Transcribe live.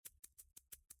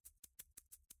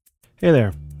Hey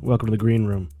there, welcome to The Green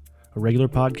Room, a regular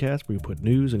podcast where we put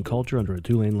news and culture under a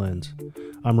two-lane lens.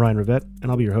 I'm Ryan Rivette,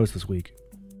 and I'll be your host this week.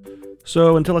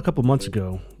 So, until a couple months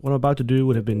ago, what I'm about to do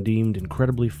would have been deemed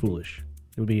incredibly foolish.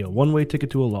 It would be a one-way ticket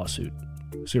to a lawsuit.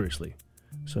 Seriously.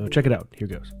 So check it out, here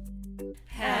goes.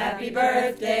 Happy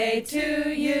birthday to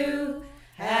you.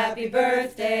 Happy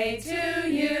birthday to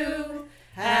you.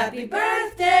 Happy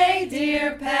birthday,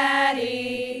 dear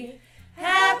Patty.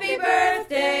 Happy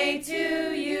birthday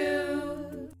to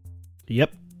you.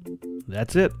 Yep,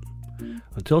 that's it.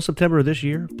 Until September of this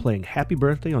year, playing Happy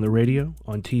Birthday on the radio,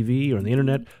 on TV, or on the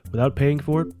internet without paying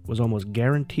for it was almost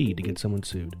guaranteed to get someone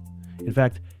sued. In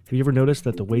fact, have you ever noticed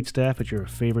that the waitstaff at your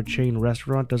favorite chain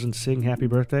restaurant doesn't sing Happy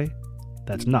Birthday?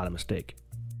 That's not a mistake.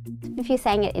 If you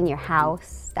sang it in your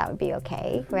house, that would be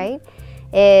okay, right?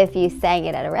 If you sang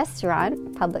it at a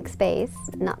restaurant, public space,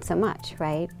 not so much,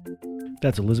 right?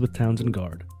 That's Elizabeth Townsend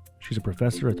Gard. She's a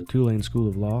professor at the Tulane School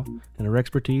of Law, and her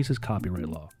expertise is copyright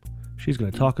law. She's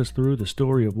going to talk us through the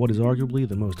story of what is arguably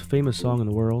the most famous song in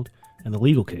the world, and the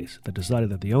legal case that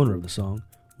decided that the owner of the song,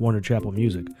 Warner Chappell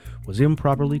Music, was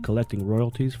improperly collecting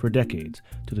royalties for decades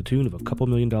to the tune of a couple $1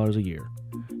 million a year.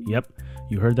 Yep,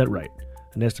 you heard that right.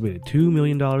 An estimated $2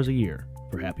 million a year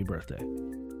for Happy Birthday.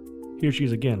 Here she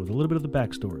is again with a little bit of the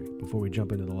backstory before we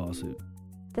jump into the lawsuit.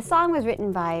 The song was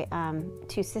written by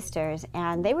two sisters,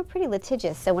 and they were pretty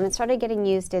litigious. So when it started getting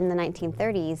used in the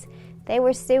 1930s, they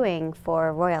were suing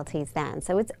for royalties then.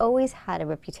 So it's always had a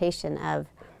reputation of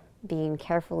being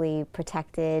carefully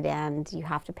protected, and you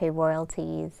have to pay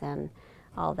royalties and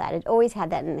all that. It always had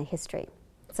that in the history.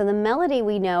 So the melody,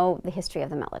 we know the history of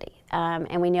the melody,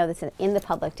 and we know this in the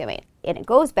public domain. And it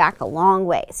goes back a long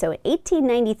way. So in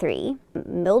 1893,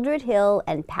 Mildred Hill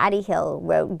and Patty Hill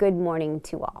wrote Good Morning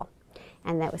to All.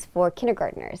 And that was for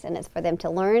kindergartners, and it's for them to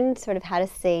learn sort of how to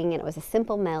sing, and it was a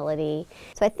simple melody.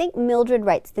 So I think Mildred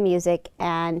writes the music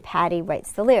and Patty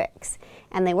writes the lyrics.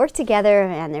 And they work together,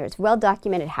 and there's well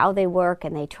documented how they work,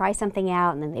 and they try something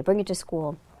out, and then they bring it to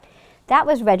school. That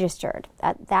was registered.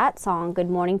 That song,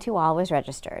 Good Morning to All, was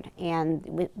registered.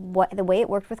 And the way it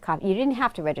worked with copy, you didn't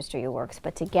have to register your works,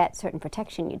 but to get certain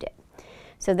protection you did.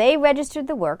 So they registered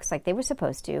the works like they were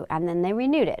supposed to, and then they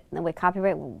renewed it. And the way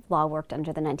copyright law worked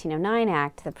under the 1909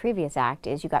 Act, the previous act,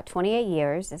 is you got 28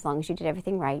 years as long as you did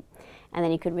everything right, and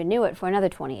then you could renew it for another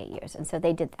 28 years. And so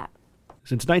they did that.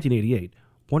 Since 1988,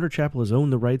 Warner Chappell has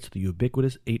owned the rights to the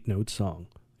ubiquitous 8-note song,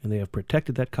 and they have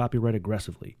protected that copyright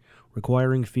aggressively,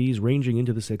 requiring fees ranging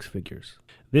into the six figures.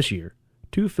 This year,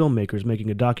 two filmmakers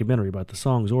making a documentary about the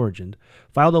song's origin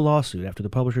filed a lawsuit after the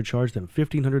publisher charged them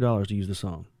 $1,500 to use the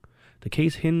song. The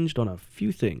case hinged on a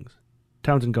few things.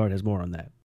 Townsend Gard has more on that.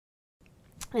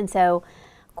 And so,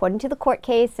 according to the court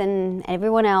case and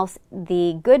everyone else,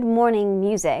 the Good Morning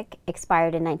music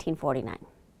expired in 1949.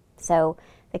 So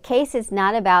the case is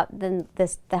not about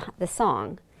the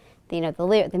song,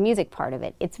 the music part of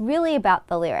it. It's really about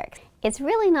the lyrics. It's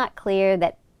really not clear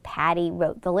that Patty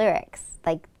wrote the lyrics.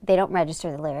 Like, they don't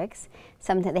register the lyrics.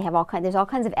 Sometimes there's all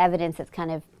kinds of evidence that's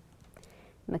kind of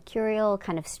mercurial,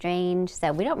 kind of strange,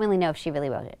 so we don't really know if she really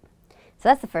wrote it. So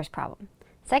that's the first problem.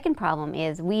 Second problem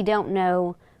is we don't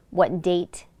know what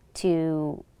date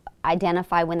to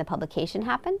identify when the publication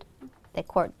happened. The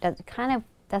court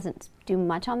doesn't do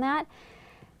much on that.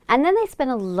 And then they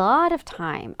spend a lot of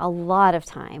time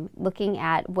looking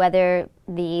at whether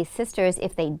the sisters,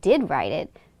 if they did write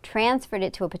it, transferred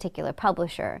it to a particular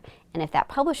publisher. And if that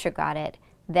publisher got it,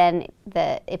 then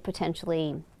the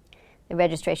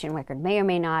registration record may or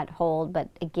may not hold, but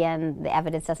again, the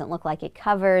evidence doesn't look like it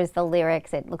covers the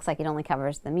lyrics. It looks like it only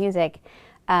covers the music.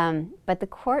 But the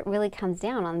court really comes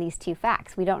down on these two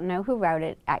facts. We don't know who wrote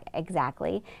it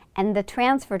exactly, and the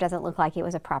transfer doesn't look like it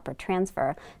was a proper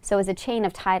transfer. So it's a chain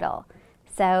of title.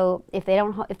 So if they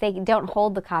don't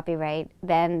hold the copyright,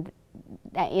 then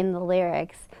in the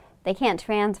lyrics, they can't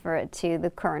transfer it to the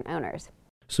current owners.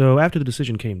 So after the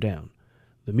decision came down,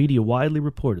 the media widely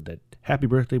reported that Happy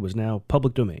Birthday was now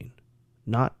public domain.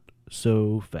 Not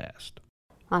so fast.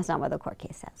 Well, that's not what the court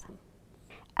case says.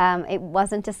 It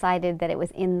wasn't decided that it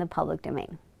was in the public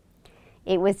domain.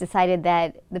 It was decided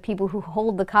that the people who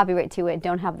hold the copyright to it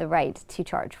don't have the right to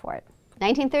charge for it.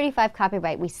 1935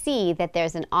 copyright, we see that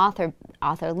there's an author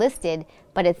listed,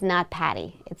 but it's not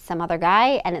Patty. It's some other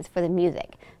guy, and it's for the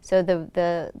music. So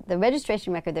the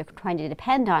registration record they're trying to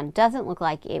depend on doesn't look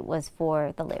like it was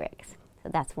for the lyrics. So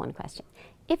that's one question.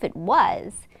 If it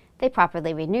was, they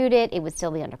properly renewed it, it would still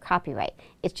be under copyright.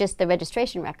 It's just the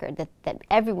registration record that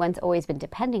everyone's always been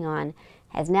depending on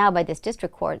has now, by this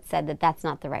district court, said that that's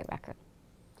not the right record.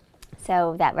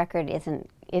 So that record isn't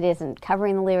it isn't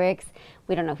covering the lyrics.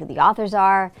 We don't know who the authors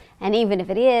are. And even if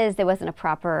it is, there wasn't a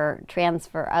proper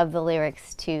transfer of the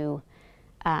lyrics to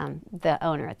the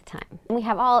owner at the time. And we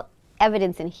have all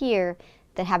evidence in here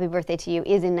that Happy Birthday to You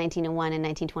is in 1901 and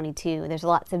 1922. There's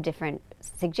lots of different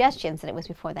suggestions that it was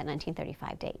before that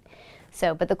 1935 date.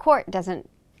 So, but the court doesn't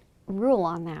rule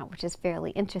on that, which is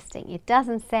fairly interesting. It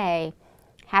doesn't say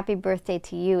Happy Birthday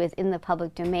to You is in the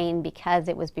public domain because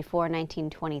it was before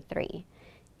 1923.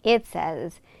 It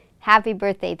says Happy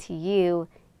Birthday to You,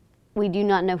 we do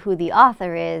not know who the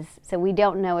author is, so we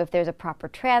don't know if there's a proper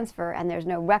transfer, and there's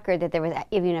no record that there was,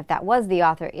 even if that was the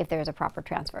author, if there's a proper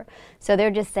transfer. So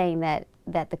they're just saying that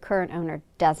the current owner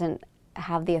doesn't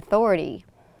have the authority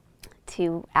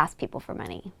to ask people for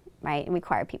money, right, and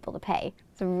require people to pay.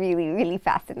 It's really, really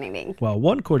fascinating. While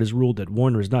one court has ruled that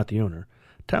Warner is not the owner,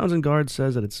 Townsend Guard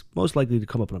says that it's most likely to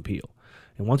come up on appeal.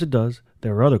 And once it does,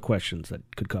 there are other questions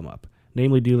that could come up,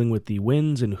 namely dealing with the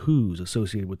whens and whos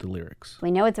associated with the lyrics.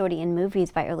 We know it's already in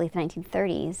movies by early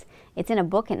 1930s. It's in a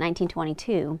book in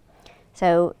 1922.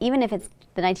 So even if it's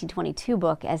the 1922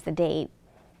 book as the date,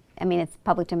 I mean, it's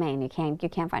public domain. You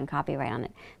can't find copyright on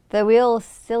it. The real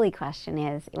silly question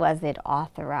is, was it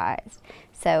authorized?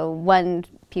 So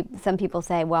some people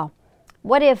say, well,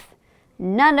 what if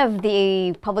none of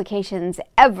the publications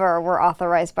ever were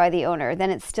authorized by the owner? Then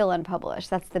it's still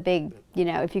unpublished. That's the big,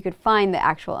 if you could find the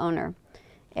actual owner.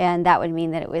 And that would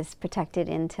mean that it was protected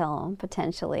until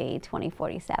potentially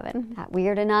 2047. That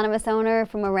weird anonymous owner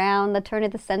from around the turn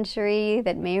of the century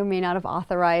that may or may not have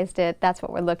authorized it. That's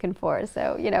what we're looking for.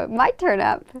 So, it might turn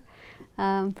up.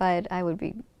 But I would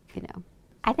be,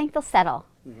 I think they'll settle.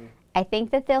 Mm-hmm. I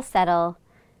think that they'll settle.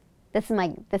 This is my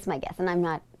guess, and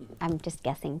I'm just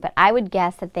guessing. But I would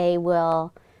guess that they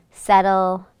will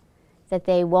settle, that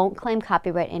they won't claim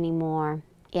copyright anymore,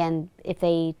 and if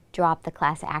they drop the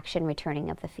class action returning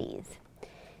of the fees.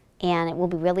 And it will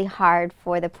be really hard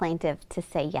for the plaintiff to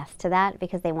say yes to that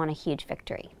because they want a huge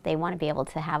victory. They want to be able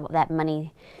to have that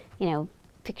money,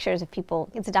 pictures of people.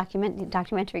 It's a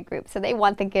documentary group, so they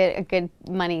want a good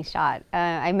money shot.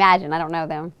 I imagine, I don't know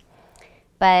them.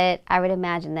 But I would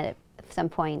imagine that at some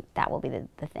point that will be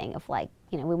the thing of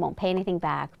we won't pay anything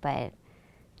back, but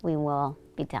we will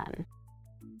be done.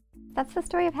 That's the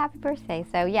story of Happy Birthday.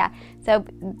 So yeah, so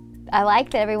I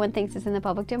like that everyone thinks it's in the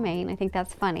public domain. I think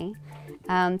that's funny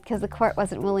because the court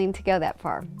wasn't willing to go that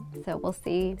far. So we'll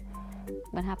see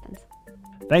what happens.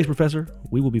 Thanks, Professor.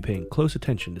 We will be paying close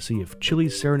attention to see if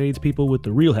Chili's serenades people with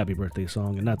the real Happy Birthday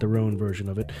song and not their own version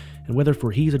of it, and whether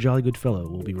For He's a Jolly Good Fellow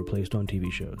will be replaced on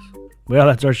TV shows. Well,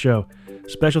 that's our show.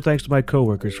 Special thanks to my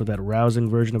coworkers for that rousing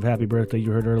version of Happy Birthday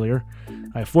you heard earlier.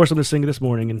 I forced them to sing it this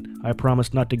morning, and I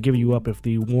promise not to give you up if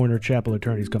the Warner Chappell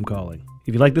attorneys come calling.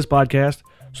 If you like this podcast,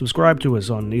 subscribe to us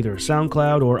on either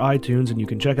SoundCloud or iTunes, and you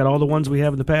can check out all the ones we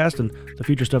have in the past and the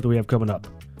future stuff that we have coming up.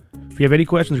 If you have any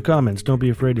questions or comments, don't be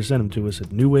afraid to send them to us at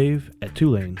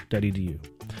newwave@tulane.edu.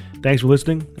 Thanks for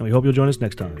listening, and we hope you'll join us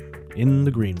next time in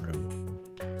the Green Room.